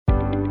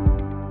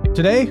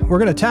Today, we're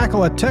going to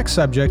tackle a tech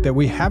subject that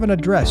we haven't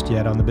addressed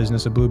yet on the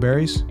Business of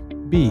Blueberries,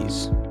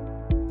 bees.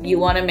 You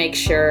want to make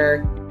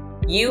sure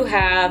you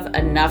have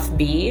enough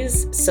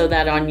bees so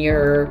that on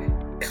your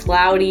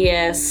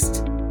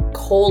cloudiest,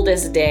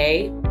 coldest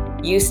day,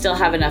 you still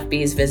have enough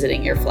bees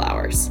visiting your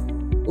flowers.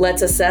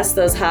 Let's assess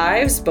those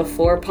hives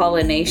before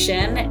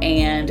pollination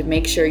and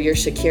make sure you're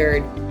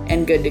secured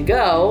and good to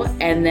go,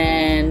 and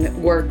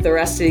then work the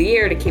rest of the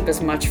year to keep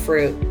as much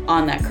fruit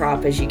on that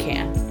crop as you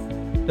can.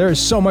 There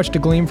is so much to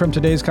glean from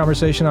today's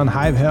conversation on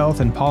hive health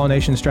and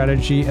pollination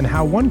strategy and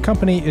how one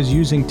company is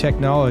using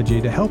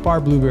technology to help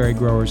our blueberry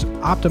growers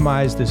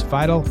optimize this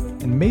vital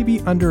and maybe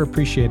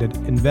underappreciated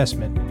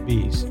investment in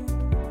bees.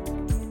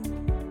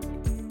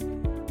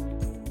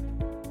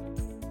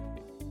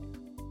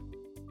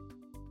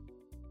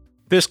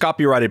 This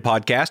copyrighted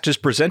podcast is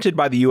presented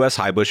by the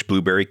USHBC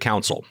Blueberry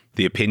Council.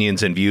 The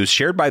opinions and views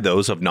shared by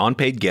those of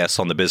non-paid guests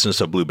on the Business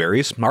of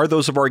Blueberries are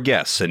those of our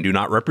guests and do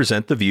not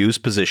represent the views,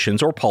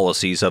 positions, or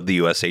policies of the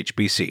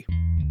USHBC.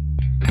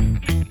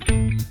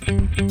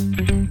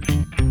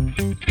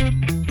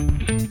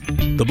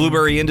 The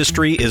blueberry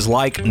industry is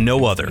like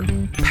no other.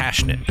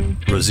 Passionate,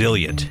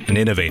 resilient, and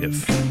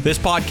innovative. This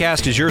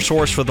podcast is your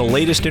source for the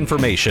latest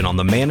information on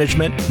the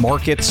management,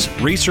 markets,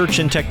 research,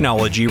 and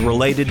technology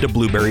related to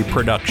blueberry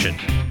production.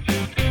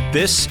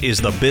 This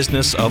is the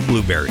Business of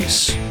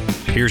Blueberries.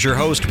 Here's your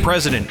host,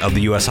 President of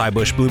the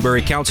USHBC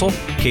Blueberry Council,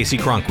 Kasey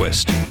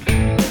Cronquist.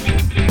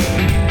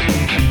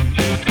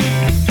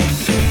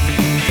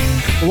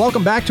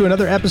 Welcome back to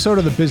another episode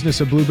of the Business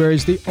of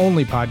Blueberries, the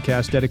only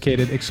podcast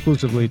dedicated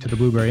exclusively to the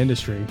blueberry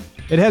industry.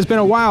 It has been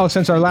a while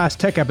since our last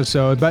tech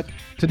episode, but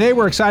today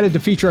we're excited to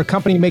feature a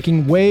company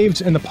making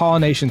waves in the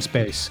pollination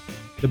space,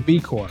 the Bee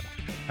Corp.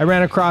 I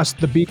ran across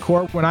the Bee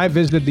Corp when I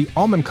visited the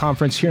Almond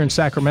Conference here in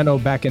Sacramento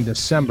back in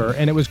December,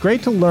 and it was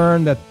great to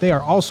learn that they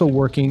are also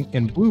working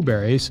in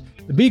blueberries.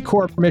 The Bee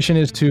Corp mission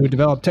is to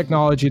develop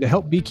technology to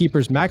help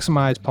beekeepers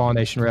maximize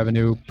pollination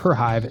revenue per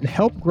hive and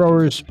help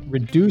growers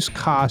reduce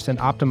cost and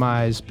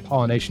optimize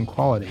pollination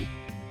quality.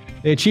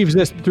 They achieve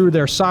this through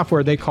their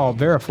software they call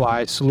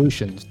Verifli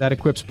solutions that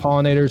equips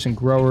pollinators and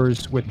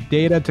growers with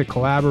data to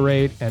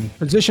collaborate and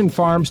position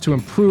farms to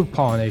improve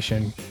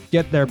pollination,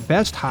 get their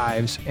best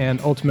hives, and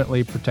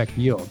ultimately protect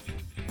yield.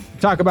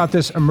 To talk about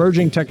this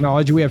emerging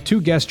technology, we have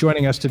two guests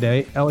joining us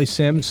today, Ellie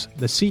Symes,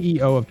 the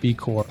CEO of Bee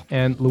Corp,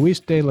 and Luis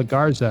De La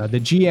Garza, the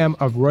GM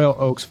of Royal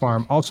Oaks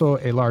Farm, also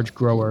a large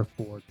grower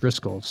for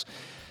Driscoll's.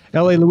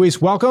 Ellie,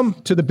 Luis, welcome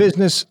to the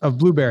Business of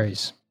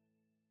Blueberries.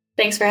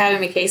 Thanks for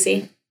having me,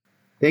 Kasey.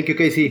 Thank you,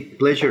 Kasey.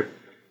 Pleasure.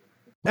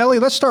 Ellie,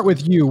 let's start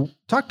with you.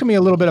 Talk to me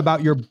a little bit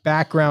about your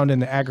background in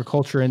the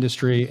agriculture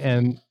industry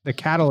and the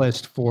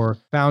catalyst for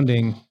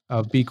founding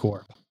of Bee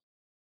Corp.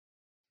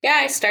 Yeah,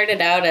 I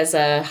started out as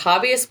a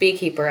hobbyist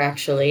beekeeper,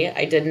 actually.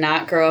 I did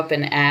not grow up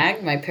in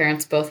ag. My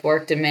parents both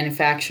worked in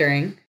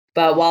manufacturing.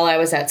 But while I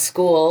was at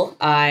school,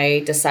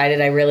 I decided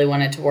I really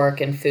wanted to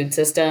work in food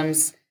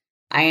systems.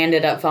 I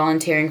ended up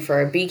volunteering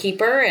for a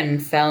beekeeper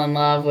and fell in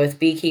love with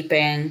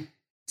beekeeping.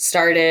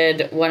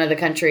 Started one of the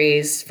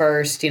country's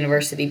first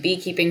university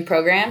beekeeping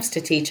programs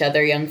to teach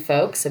other young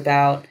folks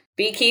about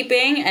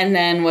beekeeping, and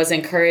then was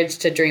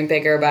encouraged to dream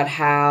bigger about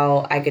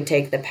how I could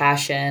take the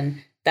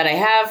passion that I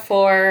have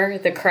for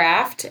the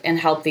craft and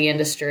help the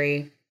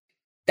industry.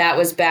 That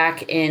was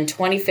back in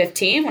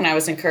 2015 when I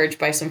was encouraged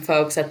by some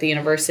folks at the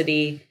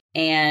university,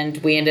 and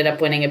we ended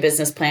up winning a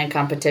business plan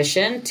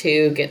competition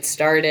to get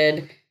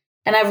started.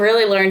 And I've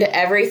really learned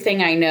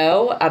everything I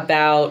know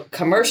about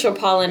commercial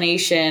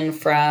pollination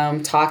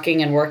from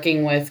talking and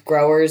working with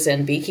growers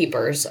and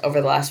beekeepers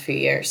over the last few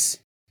years.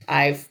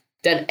 I've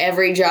done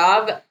every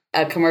job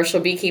a commercial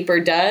beekeeper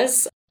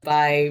does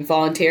by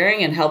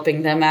volunteering and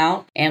helping them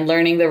out and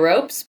learning the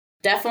ropes.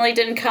 Definitely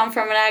didn't come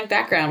from an ag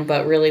background,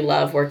 but really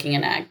love working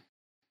in ag.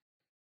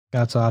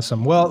 That's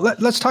awesome. Well,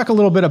 let's talk a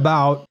little bit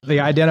about the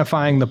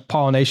identifying the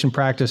pollination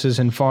practices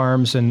in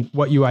farms and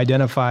what you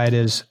identified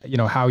as,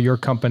 how your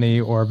company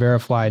or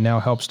Verifli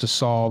now helps to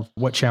solve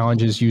what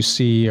challenges you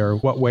see or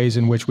what ways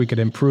in which we could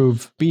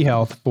improve bee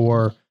health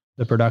for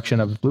the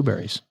production of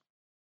blueberries.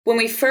 When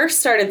we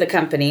first started the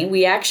company,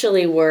 we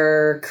actually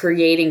were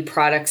creating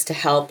products to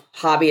help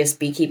hobbyist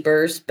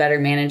beekeepers better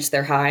manage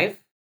their hive.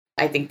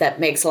 I think that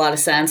makes a lot of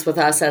sense with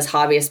us as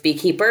hobbyist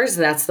beekeepers.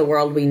 That's the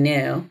world we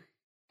knew.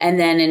 And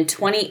then in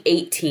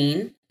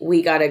 2018,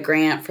 we got a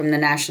grant from the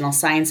National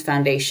Science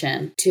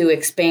Foundation to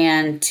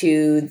expand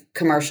to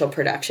commercial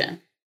production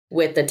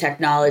with the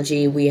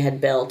technology we had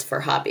built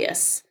for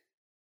hobbyists.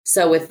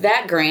 So with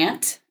that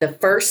grant, the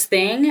first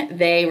thing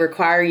they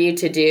require you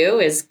to do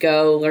is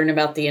go learn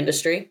about the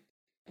industry.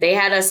 They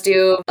had us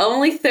do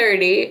only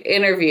 30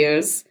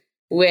 interviews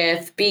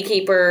with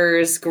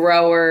beekeepers,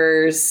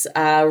 growers,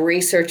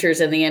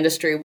 researchers in the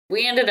industry.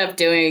 We ended up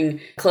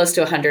doing close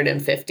to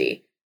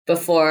 150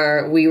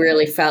 before we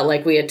really felt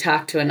like we had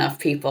talked to enough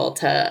people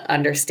to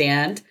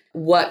understand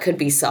what could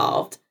be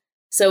solved.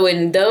 So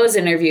in those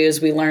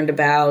interviews, we learned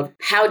about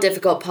how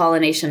difficult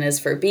pollination is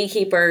for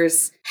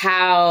beekeepers,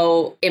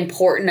 how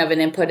important of an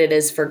input it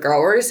is for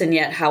growers, and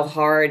yet how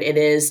hard it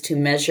is to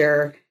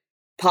measure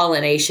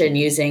pollination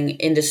using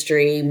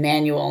industry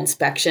manual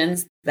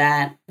inspections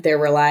that they're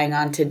relying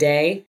on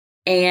today,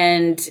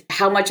 and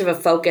how much of a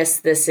focus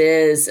this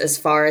is as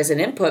far as an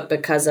input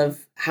because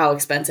of how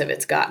expensive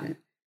it's gotten.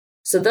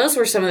 So those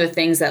were some of the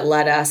things that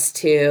led us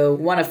to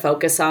want to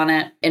focus on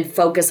it and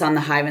focus on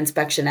the hive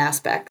inspection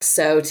aspect.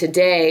 So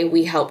today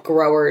we help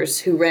growers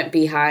who rent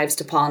beehives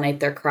to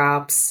pollinate their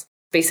crops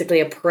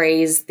basically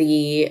appraise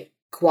the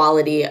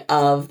quality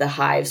of the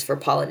hives for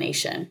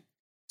pollination.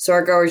 So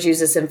our growers use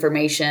this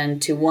information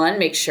to, one,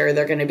 make sure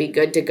they're going to be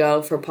good to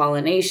go for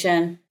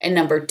pollination, and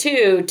number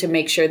two, to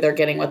make sure they're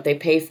getting what they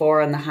pay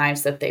for on the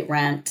hives that they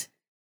rent.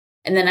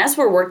 And then as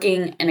we're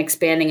working and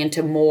expanding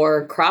into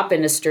more crop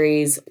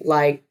industries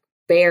like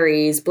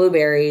berries,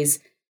 blueberries,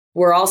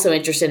 we're also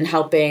interested in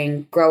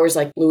helping growers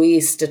like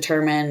Luis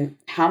determine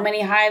how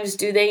many hives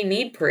do they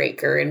need per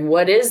acre and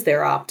what is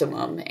their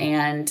optimum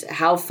and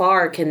how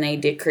far can they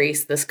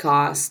decrease this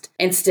cost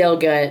and still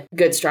get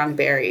good, strong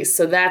berries.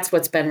 So that's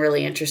what's been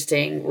really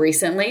interesting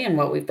recently and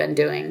what we've been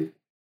doing.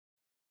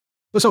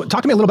 So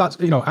talk to me a little about,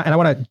 and I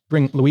want to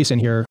bring Luis in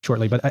here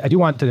shortly, but I do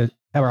want to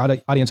have our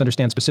audience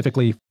understand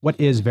specifically what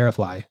is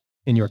Verifli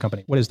in your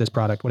company? What is this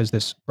product? What is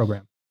this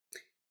program?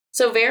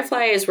 So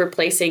Verifli is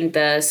replacing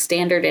the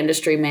standard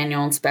industry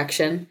manual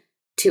inspection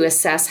to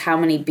assess how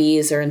many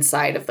bees are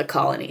inside of the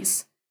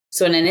colonies.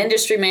 So in an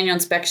industry manual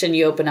inspection,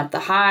 you open up the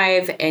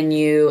hive and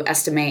you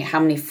estimate how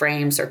many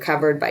frames are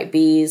covered by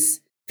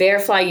bees.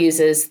 Verifli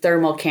uses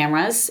thermal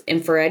cameras,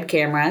 infrared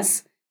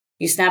cameras.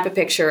 You snap a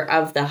picture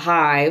of the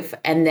hive,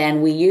 and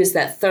then we use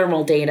that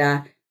thermal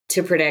data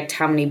to predict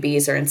how many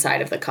bees are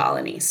inside of the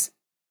colonies.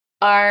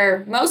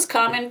 Our most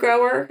common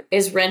grower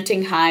is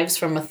renting hives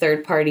from a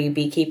third-party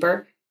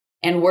beekeeper.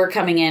 And we're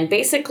coming in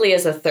basically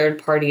as a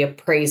third-party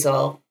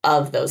appraisal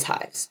of those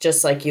hives,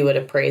 just like you would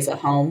appraise a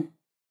home.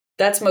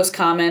 That's most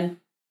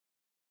common.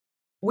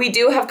 We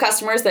do have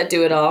customers that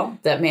do it all,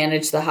 that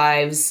manage the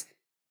hives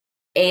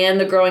and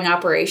the growing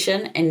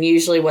operation. And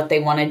usually what they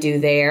want to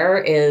do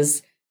there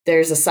is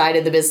there's a side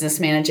of the business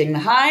managing the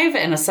hive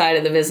and a side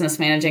of the business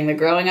managing the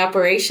growing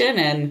operation.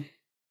 And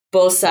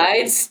both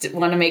sides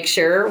want to make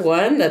sure,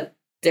 one, that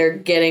they're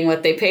getting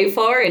what they pay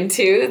for, and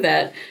two,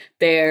 that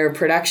their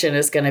production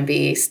is going to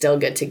be still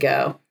good to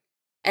go.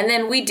 And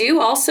then we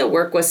do also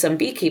work with some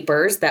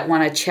beekeepers that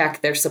want to check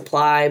their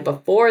supply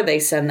before they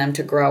send them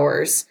to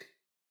growers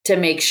to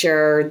make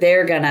sure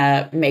they're going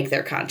to make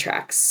their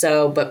contracts.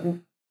 So, but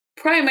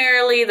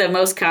primarily the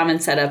most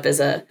common setup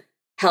is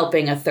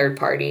helping a third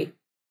party.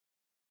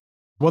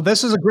 Well,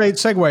 this is a great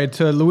segue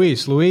to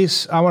Luis.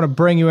 Luis, I want to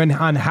bring you in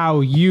on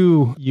how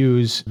you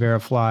use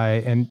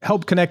Verifli and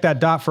help connect that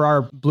dot for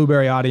our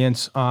blueberry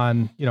audience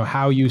on,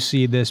 how you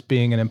see this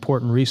being an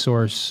important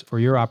resource for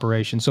your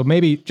operation. So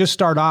maybe just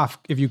start off,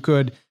 if you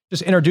could,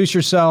 just introduce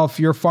yourself,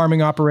 your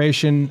farming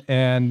operation,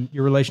 and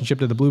your relationship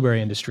to the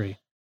blueberry industry.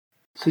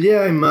 So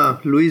I'm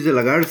Luis De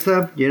La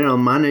Garza, General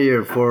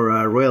Manager for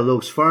Royal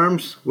Oaks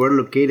Farms. We're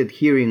located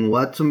here in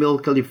Watsonville,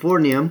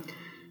 California,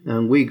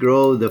 and we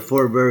grow the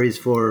 4 berries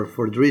for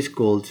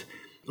Driscolls.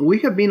 We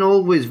have been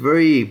always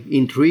very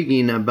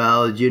intriguing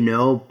about,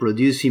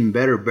 producing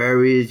better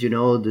berries,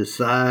 the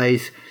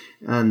size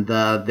and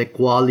the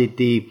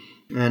quality.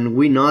 And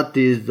we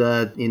noticed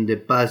that in the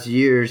past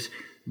years,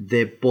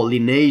 the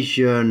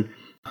pollination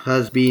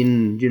has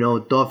been,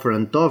 tougher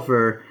and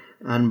tougher.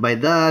 And by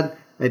that,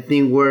 I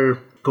think we're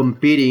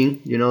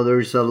competing.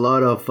 There's a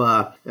lot of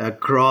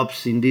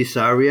crops in this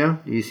area.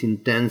 It's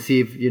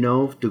intensive,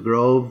 to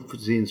grow,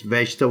 since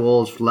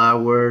vegetables,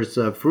 flowers,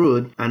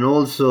 fruit. And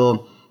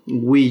also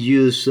we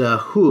use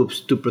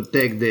hoops to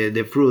protect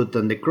the fruit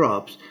and the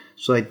crops.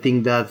 So I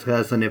think that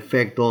has an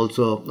effect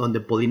also on the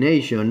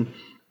pollination.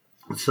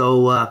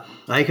 So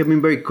I have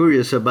been very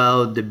curious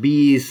about the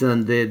bees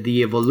and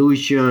the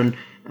evolution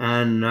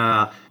and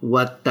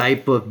what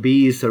type of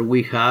bees are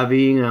we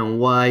having and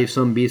why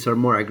some bees are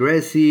more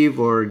aggressive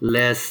or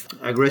less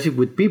aggressive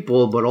with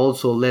people, but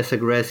also less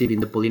aggressive in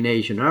the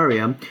pollination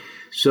area.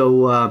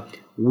 So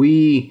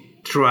we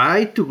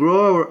try to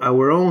grow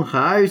our own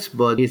hives,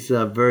 but it's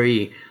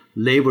very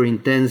labor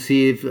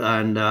intensive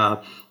and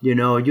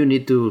you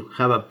need to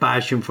have a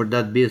passion for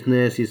that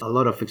business. It's a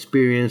lot of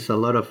experience, a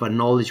lot of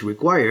knowledge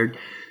required.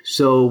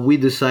 So we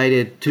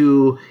decided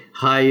to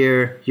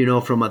hire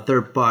from a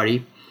third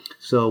party.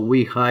 So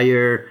we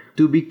hire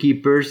 2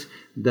 beekeepers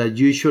that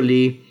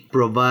usually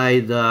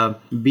provide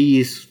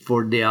bees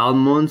for the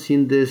almonds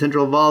in the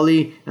Central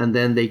Valley, and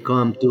then they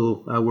come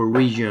to our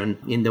region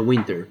in the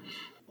winter.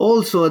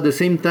 Also, at the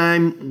same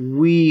time,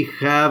 we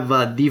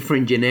have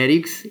different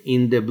genetics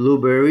in the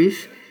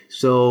blueberries.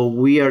 So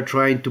we are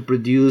trying to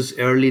produce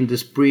early in the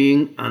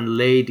spring and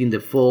late in the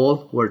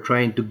fall. We're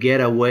trying to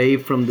get away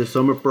from the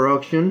summer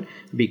production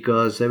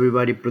because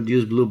everybody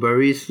produces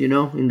blueberries,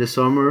 in the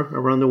summer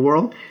around the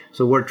world.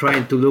 So we're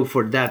trying to look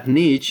for that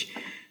niche.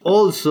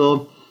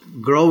 Also,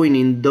 growing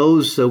in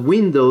those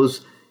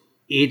windows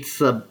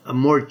it's a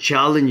more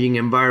challenging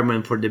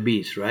environment for the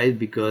bees, right?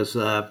 Because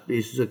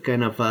it's a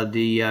kind of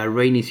the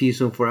rainy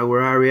season for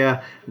our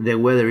area. The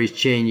weather is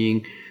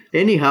changing.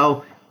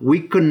 Anyhow, we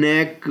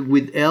connect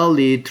with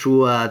Ellie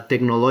through a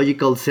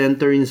technological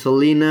center in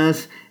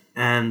Salinas,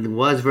 and it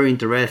was very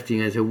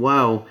interesting. I said,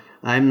 wow,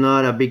 I'm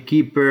not a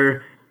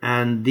beekeeper,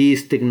 and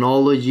this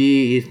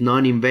technology is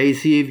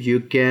non-invasive. You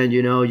can,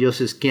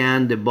 just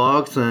scan the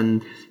box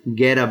and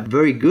get a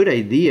very good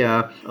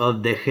idea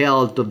of the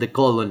health of the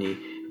colony.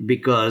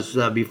 Because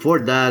before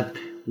that,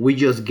 we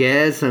just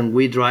guess and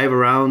we drive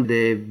around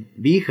the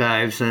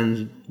beehives,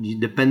 and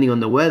depending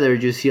on the weather,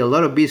 you see a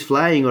lot of bees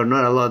flying or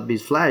not a lot of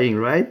bees flying,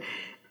 right?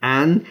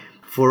 And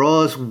for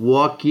us,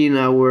 walking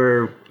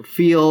our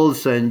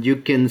fields, and you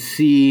can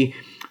see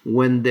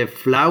when the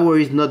flower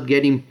is not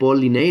getting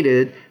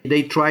pollinated,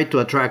 they try to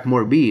attract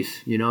more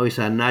bees. It's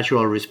a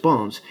natural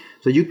response.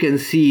 So you can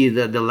see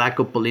that the lack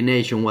of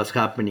pollination was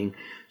happening.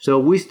 So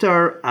we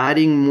start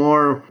adding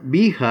more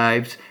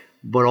beehives,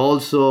 but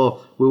also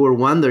we were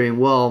wondering,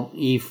 well,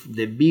 if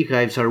the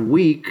beehives are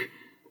weak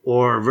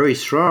or very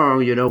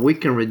strong, we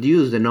can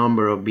reduce the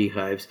number of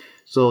beehives.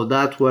 So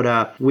that's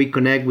what we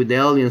connect with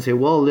Ellie and say,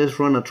 well, let's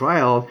run a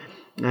trial.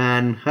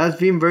 And has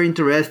been very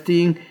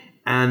interesting.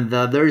 And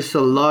there's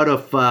a lot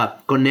of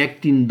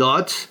connecting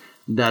dots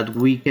that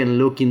we can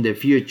look in the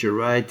future,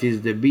 right?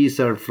 Is the bees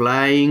are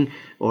flying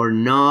or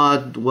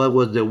not? What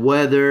was the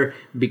weather?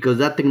 Because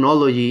that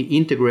technology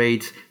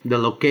integrates the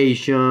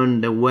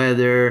location, the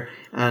weather,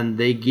 and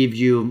they give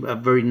you a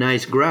very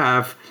nice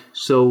graph.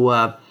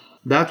 So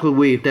that's what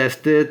we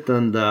tested.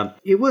 And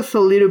it was a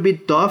little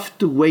bit tough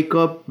to wake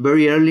up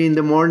very early in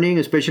the morning,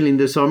 especially in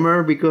the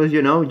summer, because,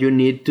 you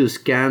need to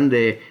scan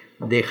the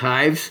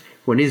hives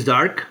when it's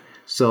dark.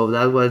 So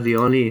that was the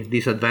only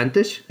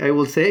disadvantage, I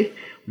will say.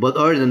 But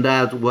other than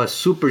that, it was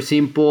super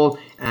simple,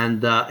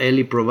 and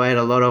Ellie provided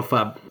a lot of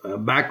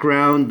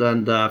background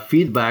and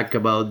feedback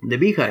about the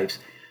beehives.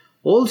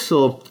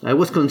 Also, I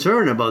was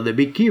concerned about the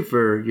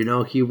beekeeper.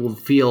 He will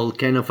feel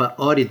kind of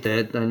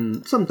audited,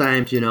 and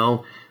sometimes,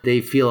 they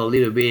feel a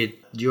little bit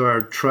you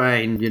are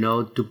trying,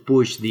 to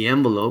push the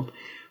envelope.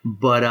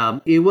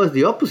 But it was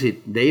the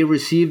opposite. They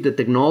received the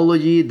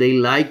technology, they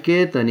like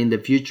it, and in the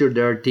future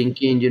they're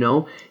thinking,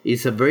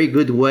 it's a very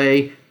good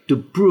way to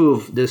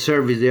prove the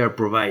service they are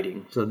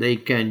providing. So they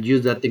can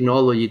use that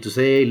technology to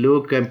say, hey,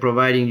 look, I'm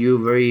providing you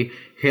very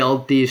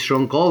healthy,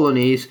 strong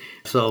colonies.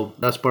 So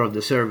that's part of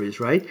the service,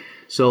 right?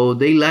 So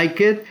they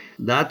like it.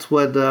 That's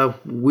what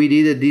we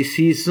did this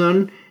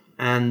season.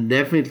 And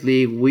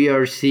definitely we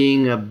are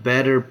seeing a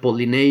better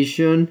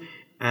pollination.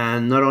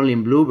 And not only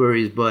in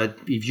blueberries, but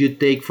if you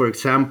take, for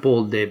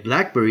example, the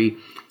blackberry,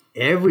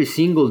 every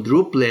single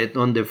droplet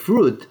on the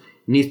fruit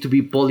needs to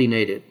be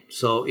pollinated.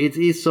 So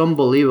it's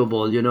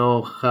unbelievable,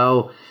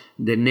 how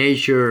the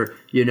nature,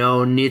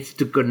 needs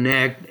to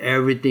connect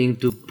everything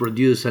to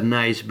produce a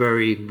nice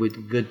berry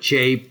with good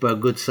shape,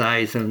 good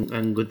size,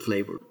 and good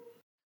flavor.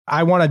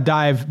 I want to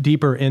dive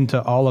deeper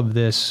into all of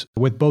this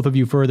with both of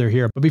you further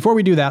here. But before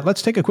we do that,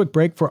 let's take a quick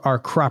break for our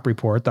crop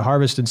report. The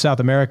harvest in South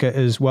America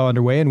is well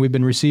underway, and we've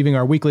been receiving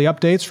our weekly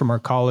updates from our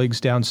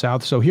colleagues down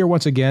south. So here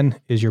once again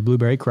is your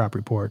blueberry crop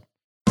report.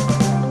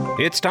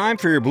 It's time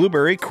for your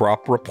blueberry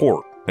crop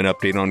report, an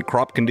update on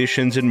crop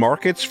conditions and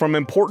markets from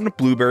important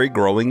blueberry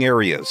growing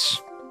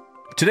areas.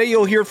 Today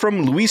you'll hear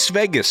from Luis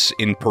Vegas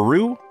in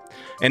Peru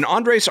and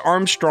Andres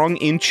Armstrong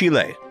in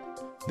Chile.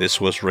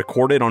 This was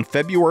recorded on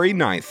February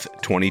 9th,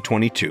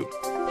 2022.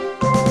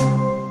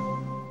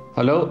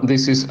 Hello,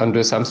 this is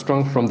Andres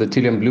Armstrong from the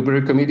Chilean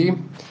Blueberry Committee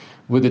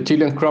with the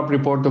Chilean crop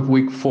report of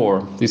week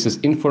 4. This is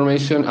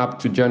information up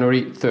to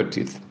January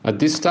 30th. At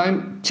this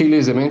time, Chile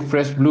is the main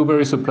fresh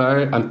blueberry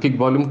supplier and peak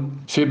volume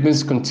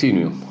shipments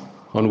continue.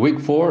 On week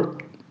 4,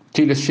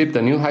 Chile shipped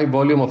a new high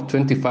volume of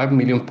 25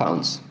 million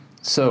pounds.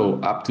 So,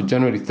 up to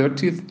January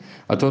 30th,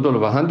 a total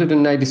of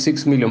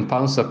 196 million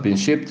pounds have been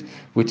shipped,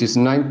 which is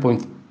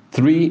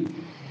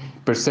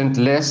 9.3%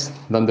 less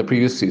than the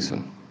previous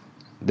season.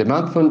 The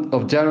month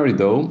of January,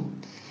 though,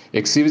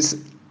 exhibits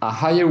a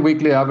higher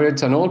weekly average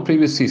than all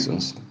previous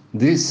seasons.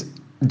 This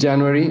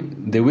January,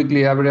 the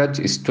weekly average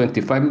is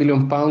 25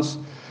 million pounds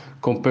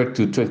compared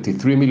to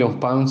 23 million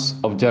pounds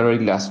of January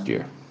last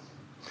year.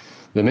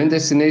 The main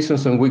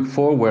destinations on week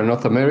 4 were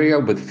North America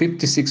with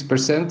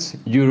 56%,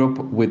 Europe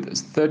with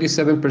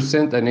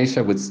 37%, and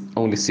Asia with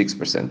only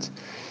 6%.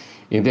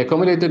 In the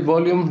accumulated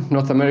volume,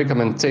 North America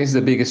maintains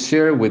the biggest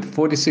share with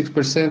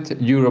 46%,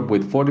 Europe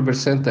with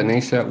 40%, and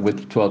Asia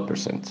with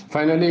 12%.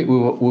 Finally, we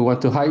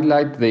want to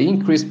highlight the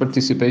increased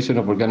participation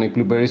of organic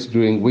blueberries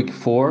during week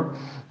 4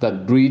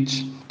 that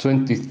reached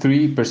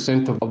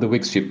 23% of the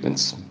week's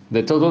shipments.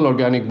 The total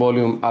organic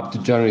volume up to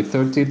January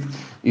 30th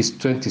is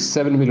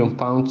 27 million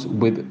pounds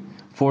with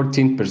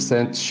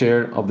 14%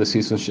 share of the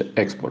season's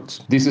exports.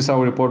 This is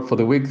our report for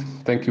the week.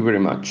 Thank you very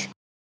much.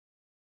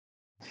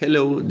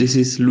 Hello, this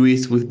is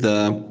Luis with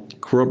the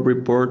crop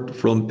report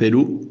from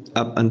Peru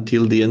up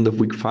until the end of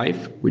week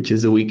 5, which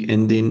is the week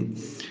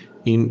ending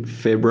in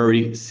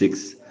February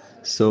 6th.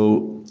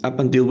 So up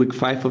until week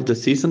 5 of the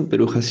season,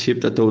 Peru has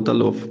shipped a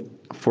total of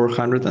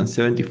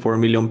 474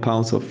 million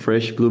pounds of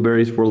fresh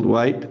blueberries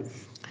worldwide,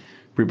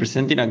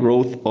 representing a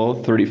growth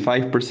of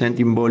 35%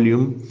 in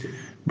volume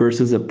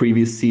versus the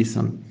previous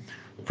season.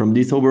 From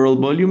this overall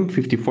volume,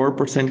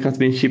 54% has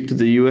been shipped to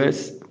the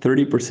US,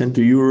 30%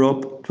 to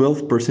Europe,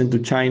 12% to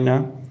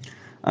China,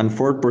 and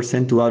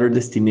 4% to other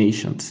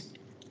destinations.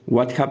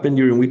 What happened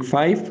during week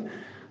 5?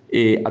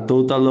 A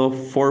total of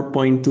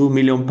 4.2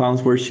 million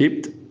pounds were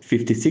shipped.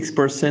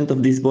 56%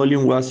 of this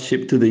volume was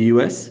shipped to the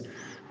US,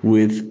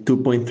 with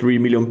 2.3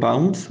 million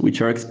pounds,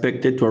 which are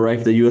expected to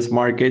arrive the US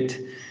market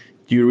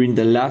during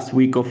the last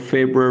week of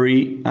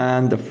February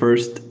and the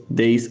first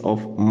days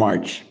of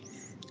March.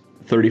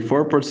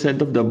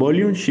 34% of the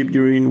volume shipped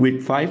during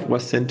week 5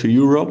 was sent to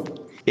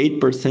Europe,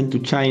 8% to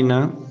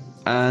China,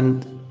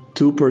 and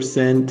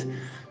 2%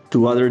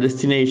 to other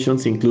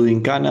destinations,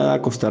 including Canada,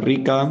 Costa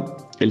Rica,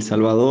 El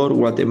Salvador,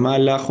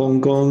 Guatemala,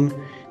 Hong Kong,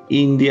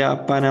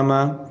 India,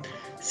 Panama,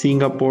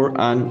 Singapore,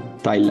 and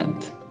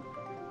Thailand.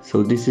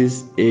 So this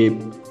is a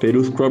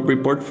Peru's crop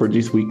report for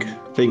this week.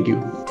 Thank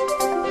you.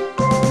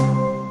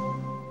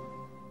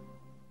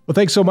 Well,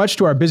 thanks so much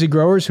to our busy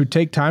growers who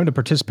take time to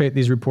participate in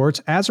these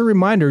reports. As a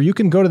reminder, you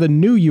can go to the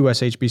new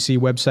USHBC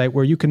website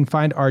where you can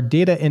find our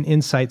Data and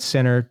Insights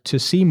Center to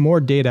see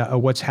more data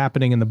of what's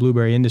happening in the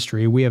blueberry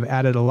industry. We have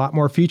added a lot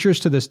more features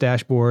to this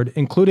dashboard,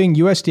 including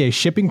USDA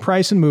shipping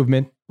price and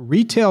movement,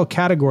 retail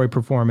category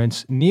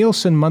performance,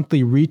 Nielsen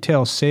monthly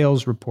retail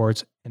sales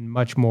reports, and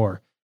much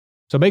more.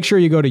 So make sure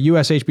you go to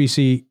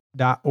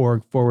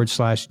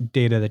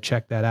ushbc.org/data to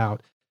check that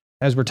out.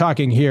 As we're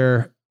talking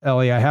here,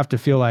 Ellie, I have to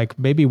feel like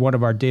maybe one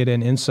of our data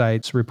and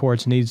insights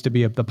reports needs to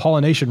be the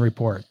pollination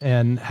report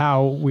and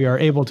how we are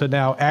able to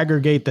now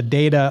aggregate the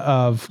data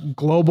of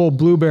global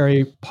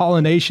blueberry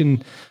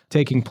pollination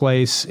taking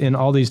place in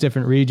all these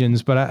different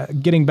regions.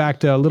 But getting back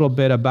to a little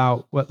bit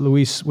about what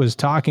Luis was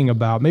talking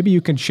about, maybe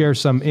you can share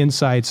some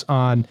insights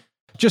on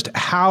just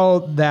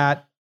how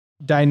that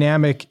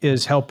dynamic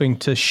is helping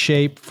to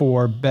shape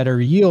for better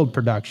yield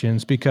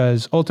productions,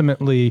 because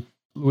ultimately,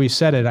 Luis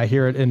said it, I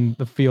hear it in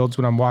the fields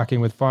when I'm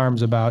walking with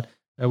farms about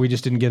we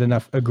just didn't get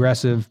enough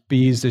aggressive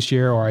bees this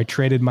year, or I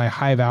traded my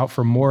hive out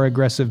for more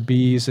aggressive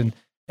bees. And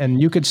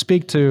you could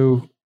speak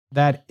to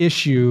that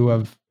issue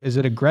of, is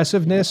it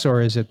aggressiveness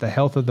or is it the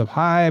health of the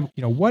hive?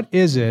 What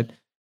is it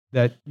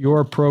that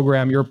your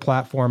program, your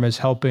platform is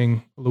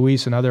helping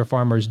Luis and other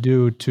farmers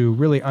do to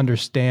really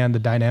understand the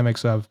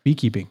dynamics of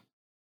beekeeping?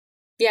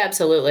 Yeah,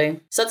 absolutely.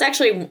 So it's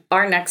actually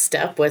our next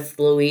step with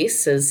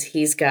Luis is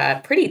he's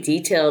got pretty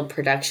detailed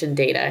production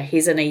data.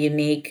 He's in a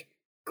unique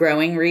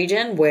growing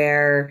region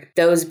where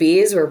those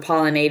bees were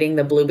pollinating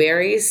the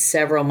blueberries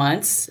several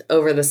months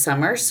over the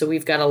summer. So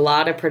we've got a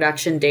lot of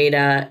production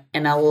data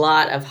and a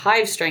lot of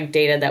hive strength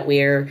data that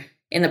we're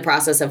in the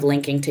process of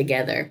linking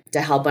together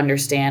to help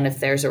understand if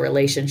there's a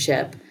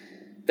relationship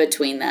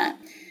between that.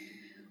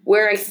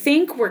 Where I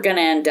think we're going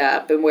to end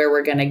up and where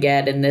we're going to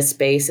get in this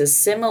space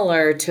is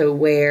similar to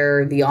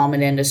where the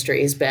almond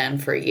industry has been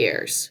for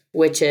years,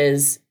 which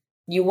is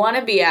you want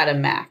to be at a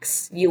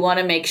max. You want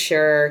to make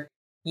sure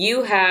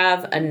you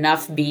have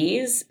enough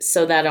bees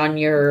so that on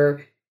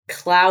your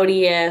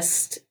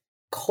cloudiest,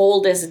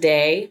 coldest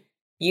day,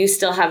 you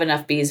still have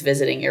enough bees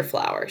visiting your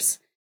flowers.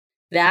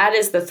 That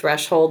is the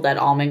threshold that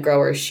almond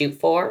growers shoot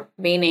for,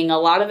 meaning a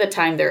lot of the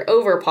time they're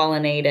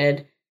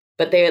over-pollinated,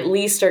 but they at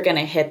least are going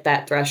to hit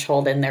that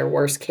threshold in their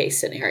worst case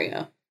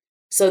scenario.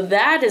 So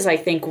that is, I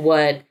think,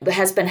 what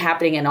has been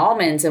happening in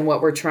almonds, and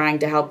what we're trying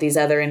to help these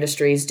other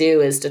industries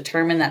do is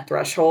determine that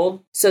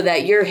threshold so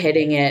that you're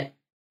hitting it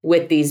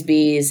with these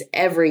bees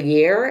every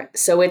year.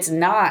 So it's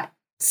not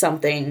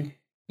something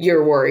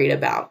you're worried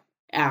about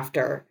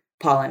after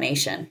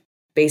pollination.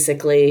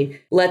 Basically,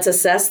 let's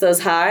assess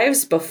those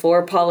hives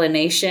before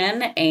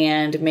pollination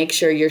and make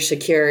sure you're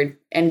secured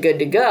and good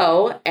to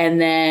go, and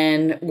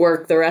then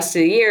work the rest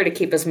of the year to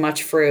keep as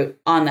much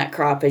fruit on that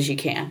crop as you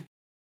can.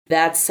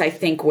 That's, I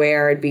think,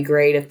 where it'd be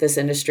great if this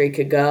industry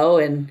could go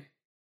and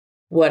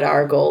what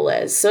our goal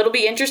is. So it'll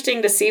be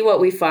interesting to see what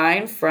we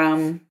find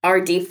from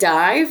our deep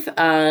dive.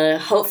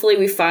 Hopefully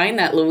we find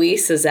that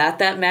Luis is at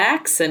that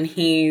max and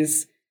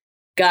he's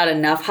got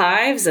enough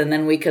hives, and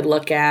then we could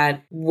look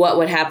at what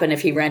would happen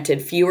if he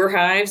rented fewer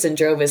hives and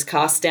drove his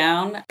costs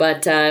down.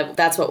 But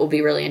that's what will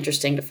be really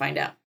interesting to find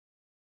out.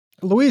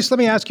 Luis, let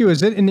me ask you,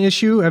 is it an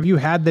issue? Have you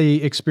had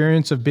the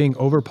experience of being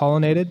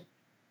over-pollinated?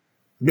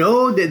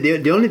 No,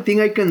 the only thing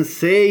I can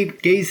say,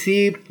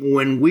 Kasey,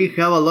 when we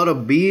have a lot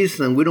of bees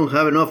and we don't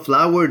have enough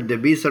flower, the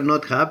bees are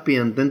not happy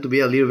and tend to be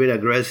a little bit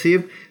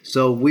aggressive.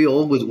 So we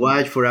always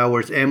watch for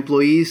our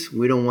employees.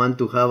 We don't want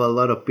to have a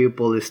lot of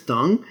people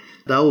stung.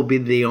 That would be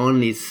the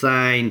only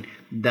sign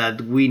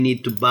that we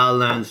need to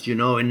balance,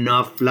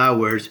 enough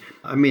flowers.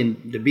 I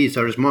mean, the bees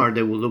are smart.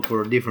 They will look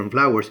for different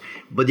flowers.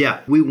 But yeah,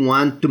 we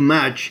want to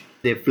match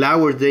the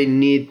flowers they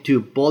need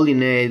to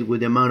pollinate with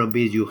the amount of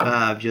bees you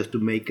have, just to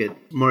make it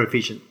more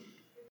efficient.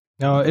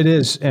 No, it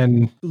is.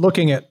 And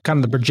looking at kind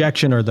of the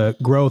projection or the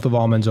growth of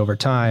almonds over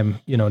time,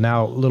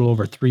 now a little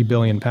over 3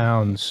 billion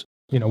pounds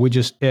We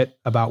just hit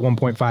about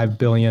 1.5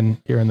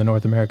 billion here in the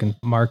North American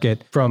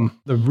market from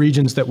the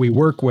regions that we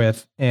work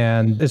with.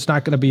 And it's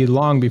not going to be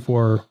long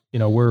before,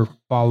 we're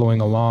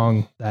following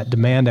along that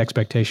demand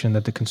expectation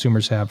that the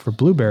consumers have for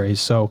blueberries.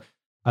 So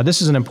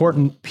this is an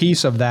important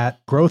piece of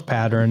that growth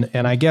pattern.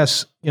 And I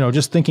guess,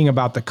 just thinking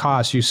about the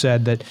cost, you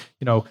said that,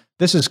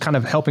 this is kind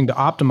of helping to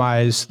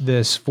optimize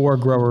this for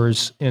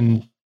growers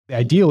in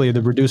ideally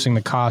the reducing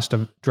the cost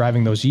of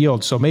driving those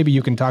yields. So maybe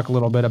you can talk a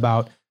little bit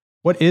about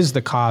what is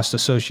the cost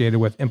associated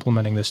with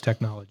implementing this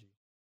technology?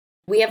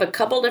 We have a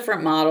couple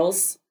different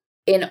models.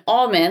 In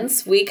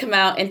almonds, we come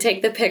out and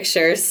take the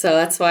pictures. So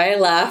that's why I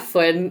laugh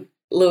when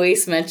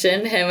Luis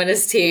mentioned him and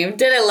his team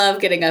didn't love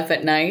getting up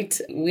at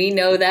night. We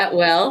know that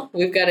well.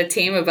 We've got a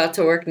team about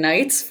to work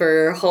nights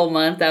for a whole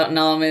month out in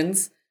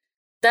almonds.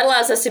 That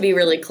allows us to be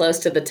really close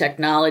to the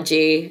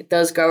technology.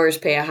 Those growers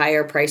pay a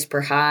higher price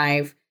per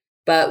hive.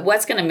 But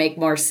what's going to make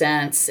more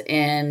sense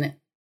in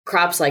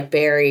crops like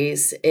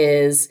berries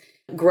is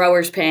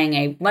growers paying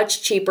a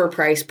much cheaper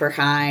price per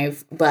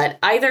hive, but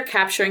either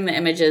capturing the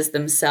images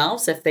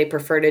themselves if they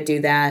prefer to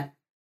do that,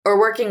 or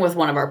working with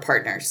one of our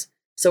partners.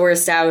 So we're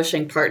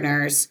establishing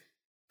partners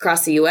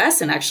across the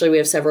US, and actually we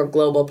have several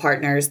global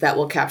partners that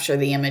will capture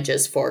the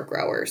images for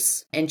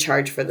growers and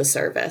charge for the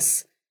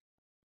service.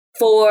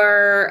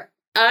 For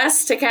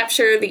us to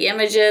capture the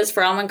images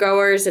for almond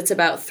growers, it's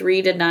about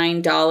 $3 to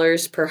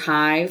 $9 per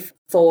hive.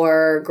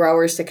 For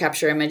growers to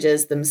capture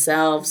images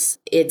themselves,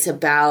 it's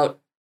about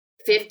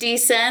 50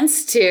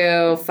 cents to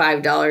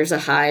 $5 a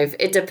hive.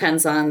 It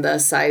depends on the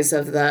size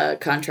of the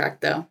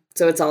contract, though.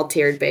 So it's all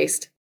tiered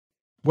based.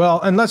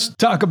 Well, and let's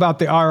talk about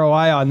the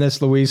ROI on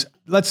this, Luis.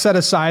 Let's set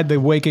aside the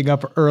waking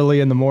up early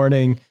in the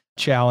morning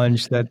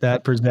challenge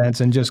that presents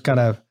and just kind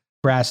of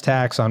brass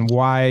tacks on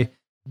why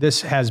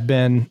this has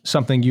been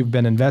something you've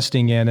been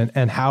investing in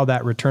and how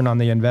that return on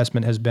the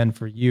investment has been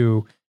for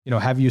you.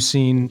 Have you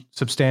seen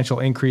substantial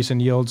increase in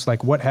yields?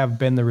 Like, what have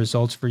been the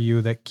results for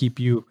you that keep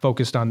you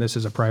focused on this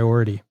as a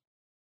priority?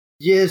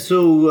 Yeah,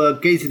 so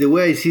Kasey, the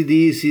way I see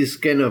this is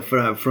kind of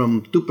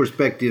from two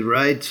perspectives,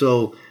 right?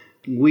 So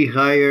we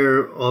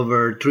hire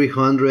over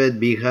 300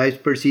 beehives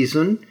per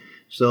season.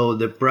 So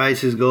the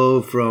prices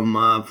go from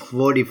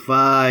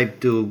 $45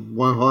 to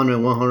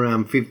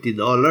 $100,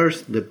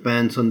 $150,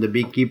 depends on the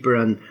beekeeper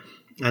and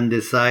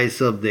the size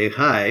of the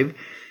hive.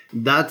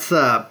 That's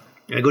a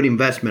good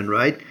investment,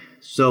 right?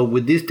 So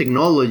with this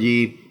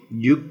technology,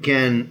 you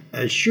can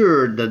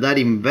assure that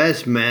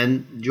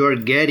investment, you're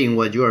getting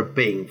what you're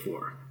paying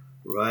for,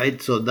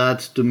 right? So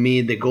that's, to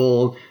me, the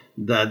goal,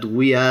 that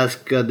we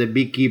ask the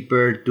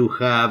beekeeper to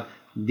have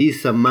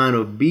this amount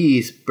of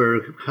bees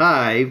per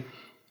hive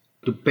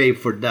to pay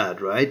for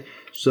that, right?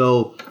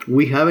 So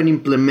we haven't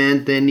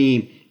implemented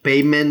any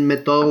payment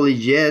methodology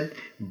yet,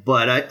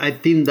 but I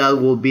think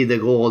that will be the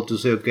goal, to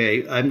say,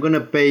 okay, I'm going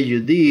to pay you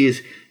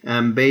this,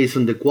 and based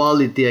on the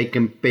quality, I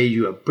can pay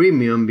you a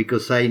premium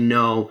because I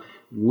know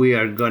we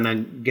are going to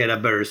get a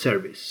better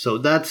service. So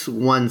that's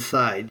one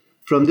side.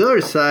 From the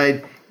other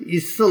side,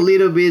 it's a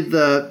little bit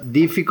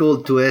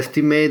difficult to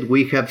estimate.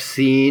 We have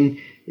seen,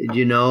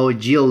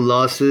 yield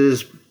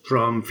losses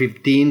from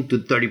 15 to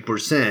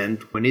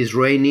 30% when it's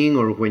raining,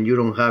 or when you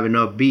don't have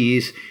enough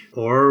bees,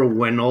 or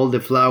when all the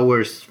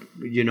flowers,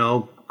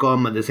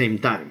 come at the same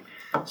time.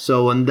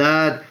 So on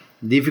that,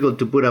 difficult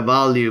to put a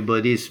value,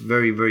 but it's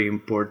very, very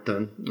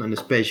important, and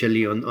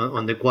especially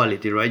on the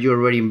quality, right? You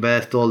already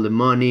invest all the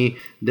money,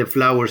 the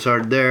flowers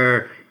are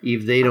there.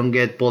 If they don't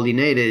get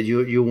pollinated,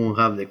 you won't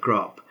have the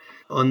crop.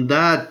 On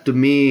that, to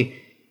me,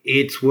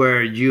 it's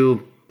where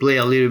you play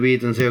a little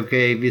bit and say,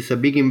 okay, if it's a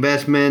big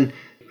investment,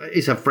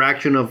 it's a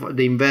fraction of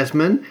the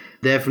investment.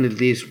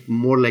 Definitely it's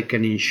more like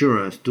an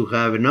insurance to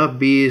have enough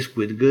bees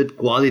with good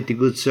quality,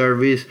 good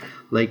service,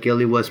 like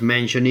Ellie was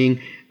mentioning.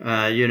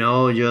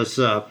 Just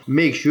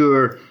make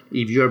sure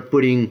if you're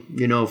putting,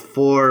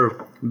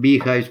 4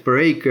 beehives per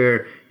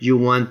acre, you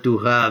want to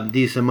have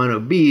this amount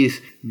of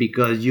bees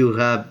because you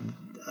have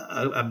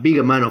a big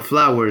amount of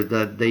flowers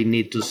that they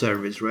need to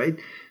service, right?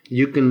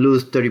 You can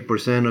lose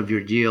 30% of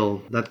your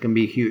yield. That can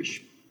be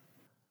huge.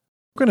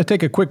 We're going to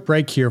take a quick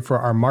break here for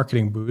our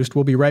marketing boost.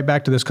 We'll be right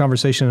back to this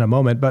conversation in a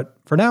moment. But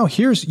for now,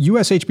 here's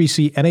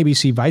USHBC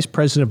NABC Vice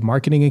President of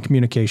Marketing and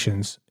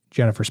Communications,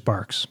 Jennifer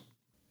Sparks.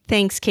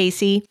 Thanks,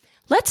 Kasey.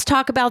 Let's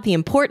talk about the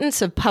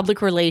importance of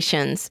public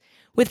relations.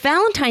 With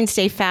Valentine's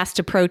Day fast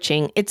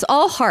approaching, it's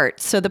all heart,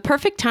 so the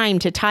perfect time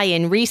to tie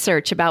in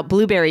research about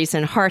blueberries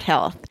and heart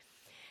health.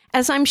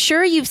 As I'm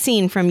sure you've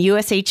seen from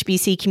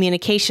USHBC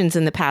Communications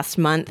in the past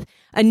month,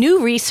 a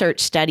new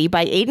research study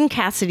by Aidan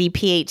Cassidy,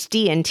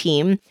 PhD, and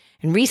team,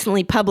 and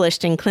recently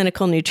published in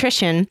Clinical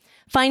Nutrition,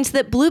 finds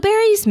that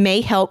blueberries may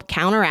help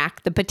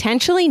counteract the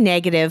potentially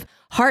negative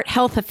heart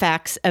health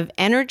effects of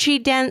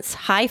energy-dense,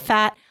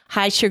 high-fat,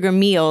 high-sugar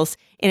meals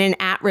in an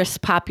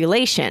at-risk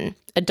population,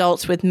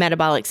 adults with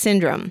metabolic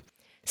syndrome.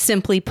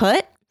 Simply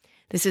put,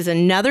 this is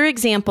another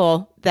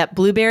example that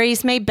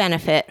blueberries may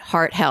benefit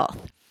heart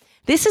health.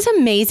 This is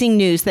amazing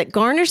news that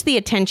garners the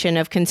attention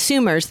of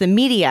consumers, the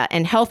media,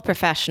 and health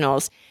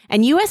professionals,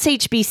 and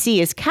USHBC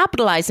is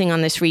capitalizing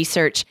on this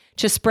research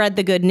to spread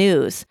the good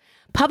news.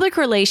 Public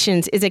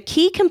relations is a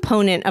key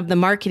component of the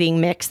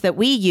marketing mix that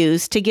we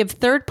use to give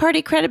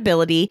third-party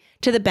credibility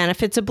to the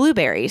benefits of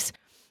blueberries.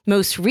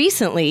 Most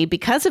recently,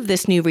 because of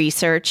this new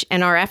research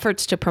and our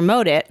efforts to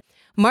promote it,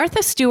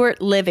 Martha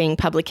Stewart Living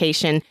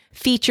publication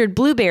featured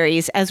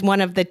blueberries as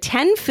one of the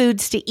 10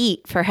 foods to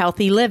eat for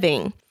healthy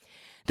living.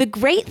 The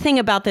great thing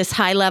about this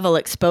high-level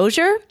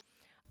exposure,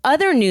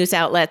 other news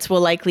outlets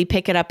will likely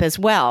pick it up as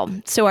well,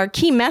 so our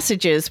key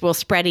messages will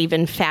spread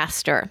even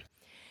faster.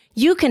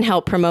 You can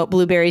help promote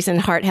blueberries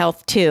and heart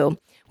health too,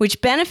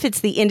 which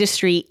benefits the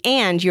industry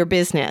and your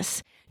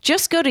business.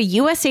 Just go to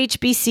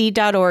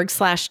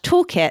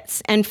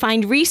ushbc.org/toolkits and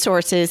find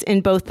resources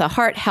in both the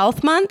Heart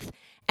Health Month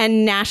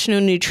and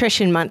National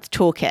Nutrition Month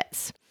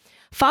toolkits.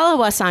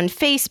 Follow us on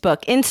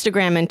Facebook,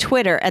 Instagram, and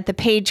Twitter at the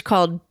page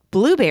called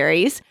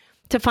Blueberries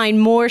to find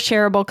more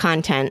shareable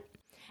content.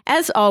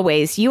 As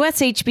always,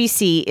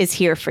 USHBC is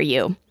here for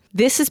you.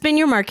 This has been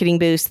your Marketing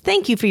Boost.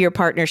 Thank you for your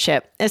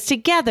partnership, as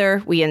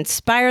together we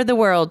inspire the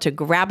world to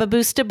grab a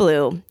boost of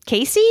blue.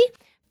 Kasey,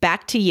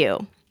 back to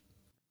you.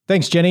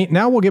 Thanks, Jenny.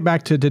 Now we'll get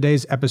back to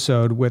today's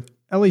episode with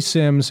Ellie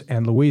Symes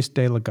and Luis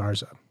De La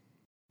Garza.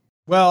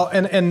 Well,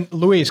 and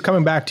Luis,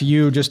 coming back to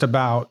you just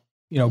about,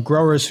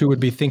 growers who would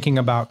be thinking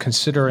about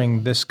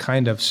considering this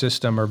kind of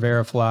system or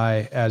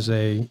Verifli as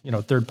a,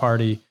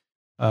 third-party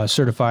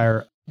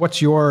certifier.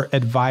 What's your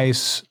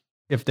advice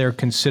if they're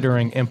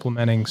considering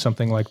implementing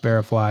something like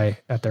Verifli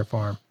at their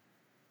farm?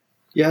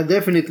 Yeah,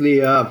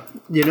 definitely.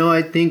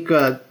 I think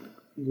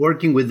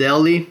working with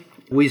Ellie,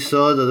 we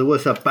saw that there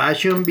was a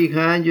passion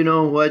behind,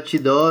 what she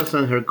does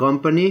and her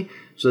company.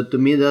 So to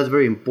me, that's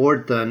very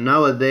important.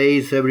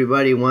 Nowadays,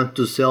 everybody wants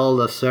to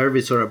sell a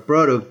service or a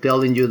product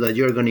telling you that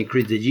you're going to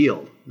increase the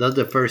yield. That's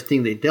the first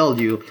thing they tell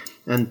you.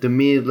 And to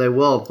me, it's like,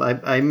 well,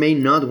 I may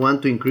not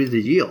want to increase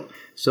the yield.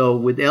 So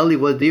with Ellie,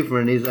 what's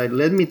different is like,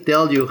 let me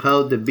tell you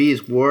how the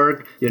bees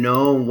work,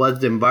 what's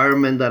the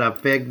environment that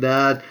affect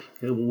that,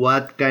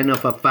 what kind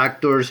of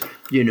factors,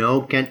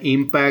 can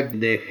impact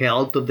the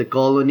health of the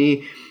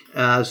colony.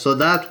 So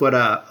that's what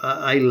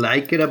I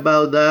like it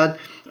about that.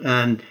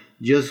 And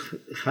just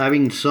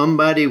having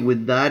somebody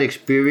with that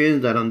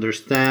experience that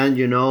understand,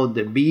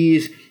 the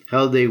bees,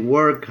 how they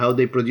work, how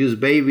they produce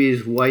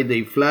babies, why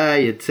they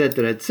fly,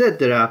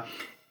 etc.,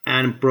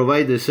 and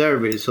provide the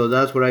service. So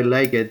that's what I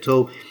like it.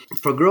 So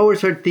for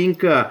growers, I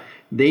think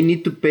they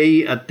need to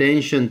pay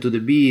attention to the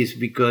bees,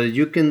 because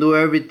you can do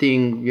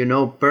everything,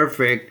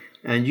 perfect,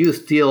 and you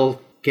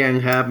still can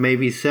have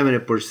maybe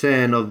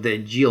 70% of the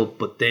yield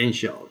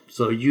potential.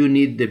 So you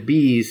need the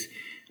bees.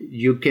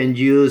 You can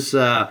use,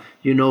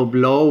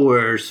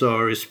 blowers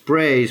or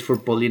sprays for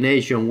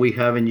pollination. We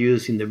haven't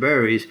used in the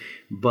berries,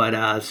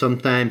 but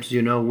sometimes,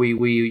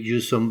 we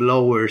use some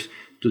blowers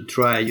to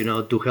try,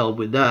 to help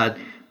with that.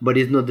 But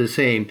it's not the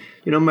same.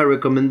 My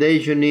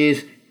recommendation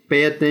is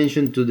pay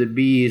attention to the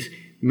bees.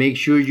 Make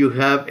sure you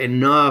have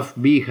enough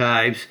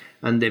beehives,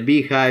 and the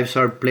beehives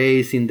are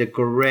placed in the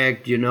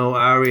correct,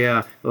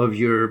 area of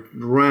your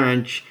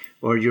ranch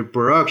or your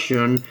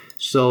production,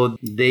 so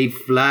they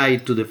fly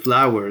to the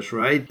flowers,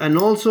 right? And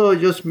also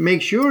just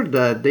make sure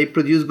that they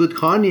produce good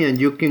honey,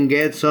 and you can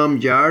get some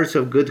jars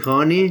of good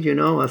honey,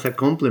 as a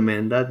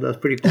compliment. That's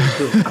pretty cool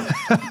too.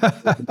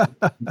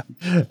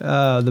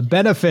 The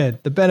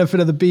benefit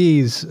of the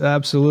bees.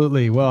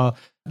 Absolutely. Well,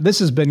 this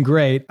has been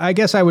great. I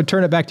guess I would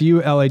turn it back to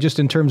you, Ellie, just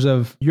in terms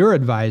of your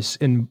advice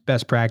and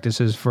best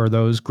practices for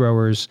those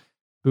growers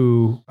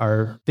who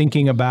are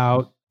thinking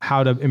about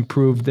how to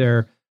improve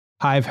their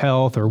hive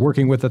health or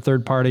working with a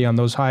third party on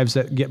those hives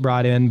that get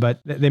brought in,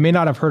 but they may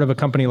not have heard of a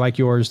company like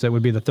yours that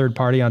would be the third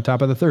party on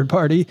top of the third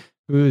party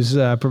who's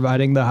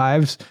providing the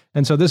hives.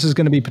 And so this is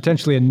going to be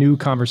potentially a new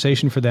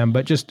conversation for them.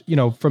 But just,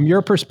 from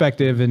your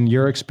perspective and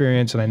your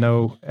experience, and I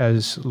know,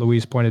 as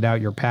Luis pointed out,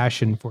 your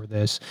passion for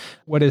this,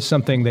 what is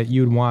something that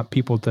you'd want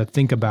people to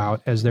think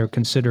about as they're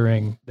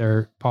considering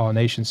their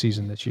pollination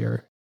season this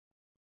year?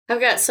 I've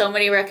got so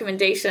many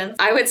recommendations.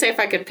 I would say if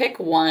I could pick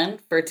one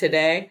for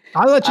today.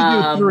 I'll let you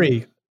do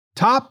three.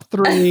 Top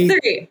three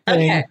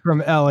things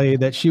from Ellie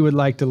that she would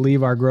like to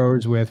leave our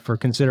growers with for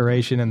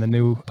consideration in the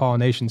new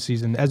pollination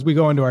season as we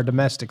go into our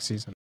domestic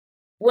season.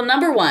 Well,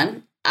 number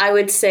one, I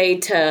would say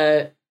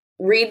to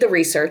read the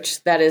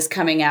research that is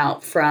coming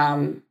out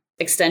from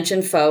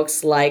extension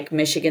folks like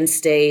Michigan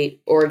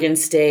State, Oregon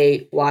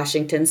State,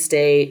 Washington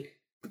State.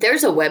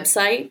 There's a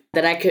website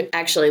that I could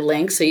actually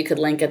link, so you could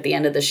link at the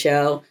end of the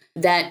show,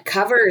 that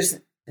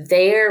covers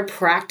their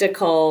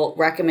practical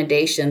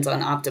recommendations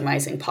on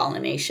optimizing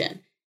pollination.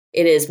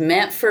 It is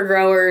meant for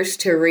growers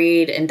to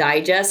read and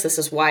digest. This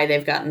is why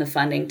they've gotten the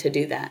funding to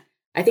do that.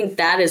 I think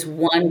that is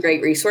one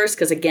great resource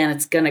because, again,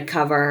 it's going to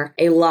cover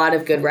a lot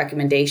of good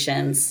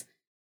recommendations.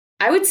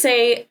 I would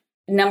say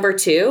number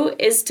two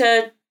is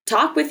to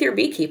talk with your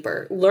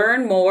beekeeper.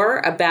 Learn more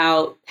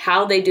about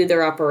how they do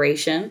their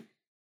operation.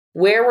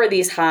 Where were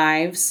these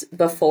hives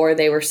before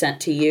they were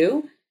sent to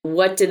you?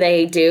 What do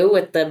they do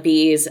with the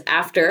bees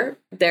after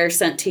they're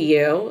sent to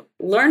you?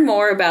 Learn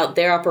more about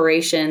their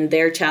operation,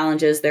 their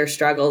challenges, their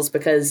struggles,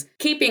 because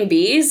keeping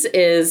bees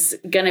is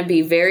going to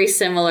be very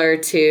similar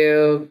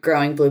to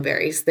growing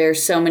blueberries.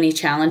 There's so many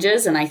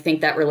challenges, and I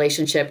think that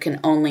relationship can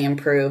only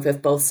improve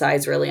if both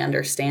sides really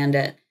understand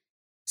it.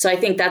 So I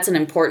think that's an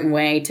important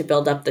way to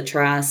build up the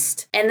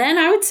trust. And then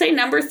I would say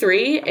number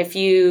 3, if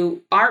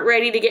you aren't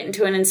ready to get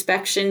into an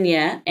inspection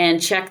yet,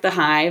 and check the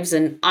hives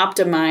and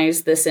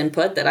optimize this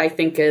input that I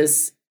think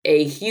is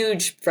a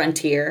huge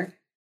frontier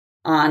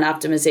on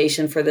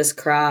optimization for this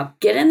crop,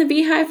 get in the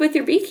beehive with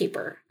your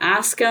beekeeper.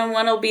 Ask them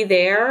when it'll be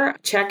there,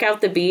 check out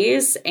the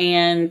bees,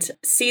 and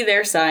see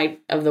their side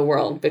of the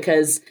world,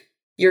 because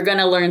you're going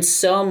to learn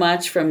so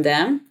much from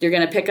them. You're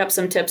going to pick up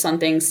some tips on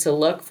things to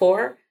look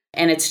for.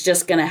 And it's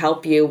just going to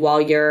help you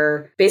while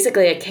you're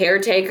basically a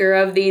caretaker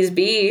of these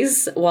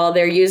bees while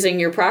they're using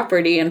your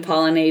property and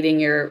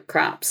pollinating your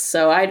crops.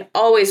 So I'd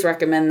always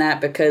recommend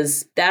that,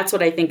 because that's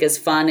what I think is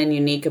fun and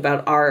unique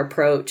about our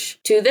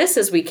approach to this,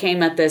 as we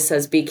came at this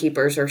as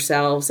beekeepers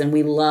ourselves, and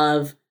we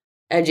love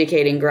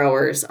educating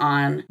growers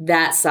on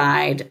that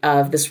side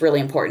of this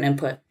really important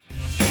input.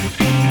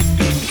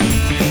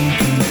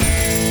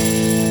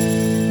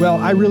 Well,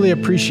 I really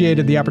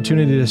appreciated the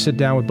opportunity to sit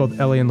down with both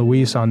Ellie and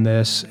Luis on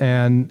this.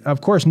 And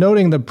of course,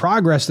 noting the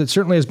progress that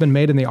certainly has been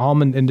made in the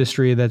almond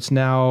industry that's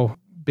now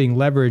being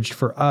leveraged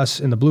for us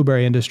in the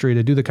blueberry industry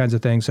to do the kinds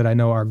of things that I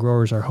know our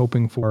growers are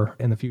hoping for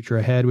in the future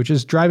ahead, which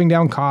is driving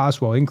down costs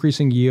while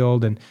increasing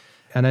yield. And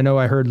I know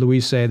I heard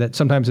Luis say that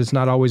sometimes it's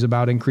not always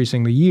about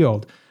increasing the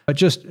yield, but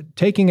just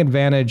taking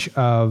advantage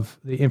of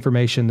the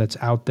information that's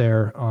out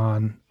there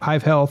on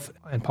hive health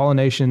and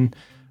pollination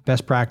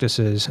best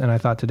practices. And I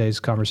thought today's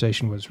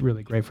conversation was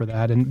really great for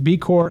that. And Bee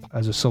Corp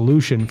as a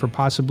solution for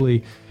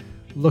possibly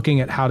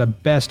looking at how to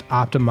best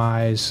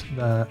optimize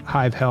the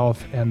hive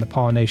health and the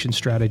pollination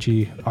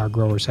strategy our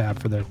growers have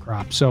for their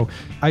crops. So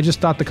I just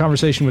thought the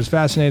conversation was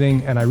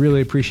fascinating, and I really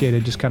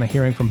appreciated just kind of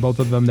hearing from both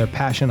of them, their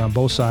passion on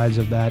both sides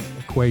of that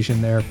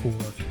equation there for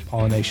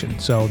pollination.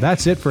 So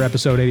that's it for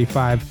episode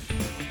 85.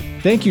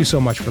 Thank you so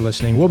much for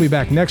listening. We'll be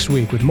back next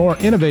week with more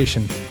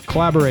innovation,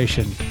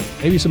 collaboration,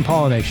 maybe some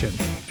pollination,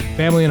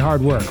 family and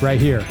hard work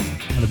right here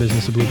on the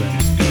Business of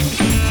Blueberries.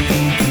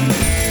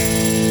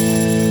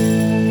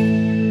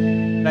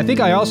 And I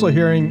think I also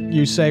hearing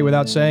you say,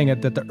 without saying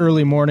it, that the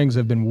early mornings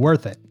have been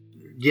worth it.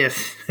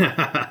 Yes.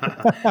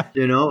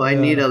 I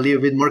need a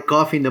little bit more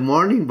coffee in the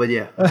morning, but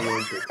yeah, I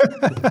want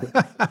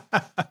it.